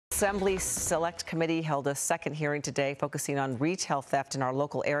Assembly Select Committee held a second hearing today focusing on retail theft in our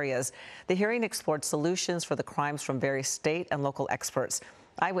local areas. The hearing explored solutions for the crimes from various state and local experts.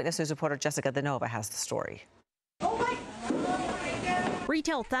 Eyewitness News reporter Jessica Denova has the story.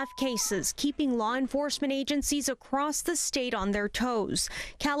 Retail theft cases keeping law enforcement agencies across the state on their toes.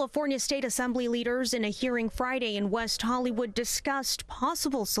 California State Assembly leaders in a hearing Friday in West Hollywood discussed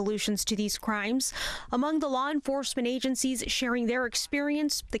possible solutions to these crimes. Among the law enforcement agencies sharing their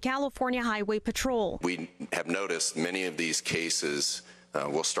experience, the California Highway Patrol. We have noticed many of these cases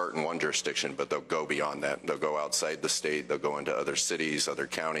will start in one jurisdiction, but they'll go beyond that. They'll go outside the state, they'll go into other cities, other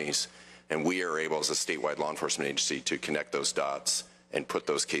counties, and we are able as a statewide law enforcement agency to connect those dots and put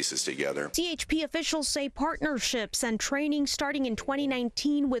those cases together. CHP officials say partnerships and training starting in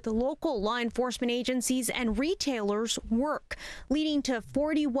 2019 with local law enforcement agencies and retailers work, leading to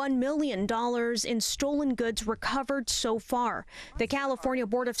 $41 million in stolen goods recovered so far. The California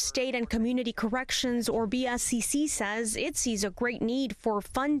Board of State and Community Corrections, or BSCC, says it sees a great need for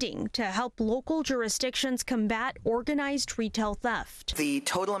funding to help local jurisdictions combat organized retail theft. The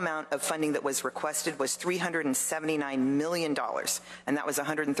total amount of funding that was requested was $379 million. And that was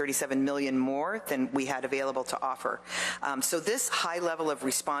 $137 million more than we had available to offer. So this high level of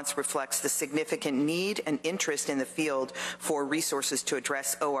response reflects the significant need and interest in the field for resources to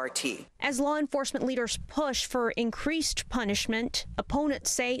address ORT. As law enforcement leaders push for increased punishment,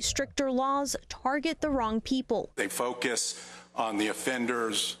 opponents say stricter laws target the wrong people. They focus on the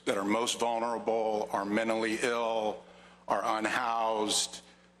offenders that are most vulnerable, are mentally ill, are unhoused,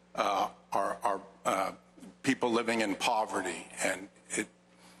 are people living in poverty, and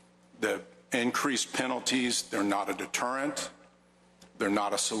the increased penalties, they're not a deterrent, they're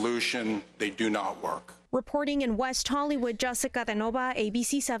not a solution, they do not work. Reporting in West Hollywood, Jessica Denova,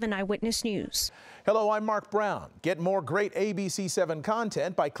 ABC7 Eyewitness News. Hello, I'm Mark Brown. Get more great ABC7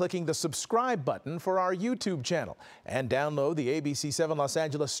 content by clicking the subscribe button for our YouTube channel and download the ABC7 Los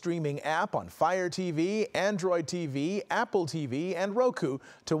Angeles streaming app on Fire TV, Android TV, Apple TV, and Roku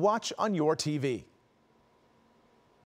to watch on your TV.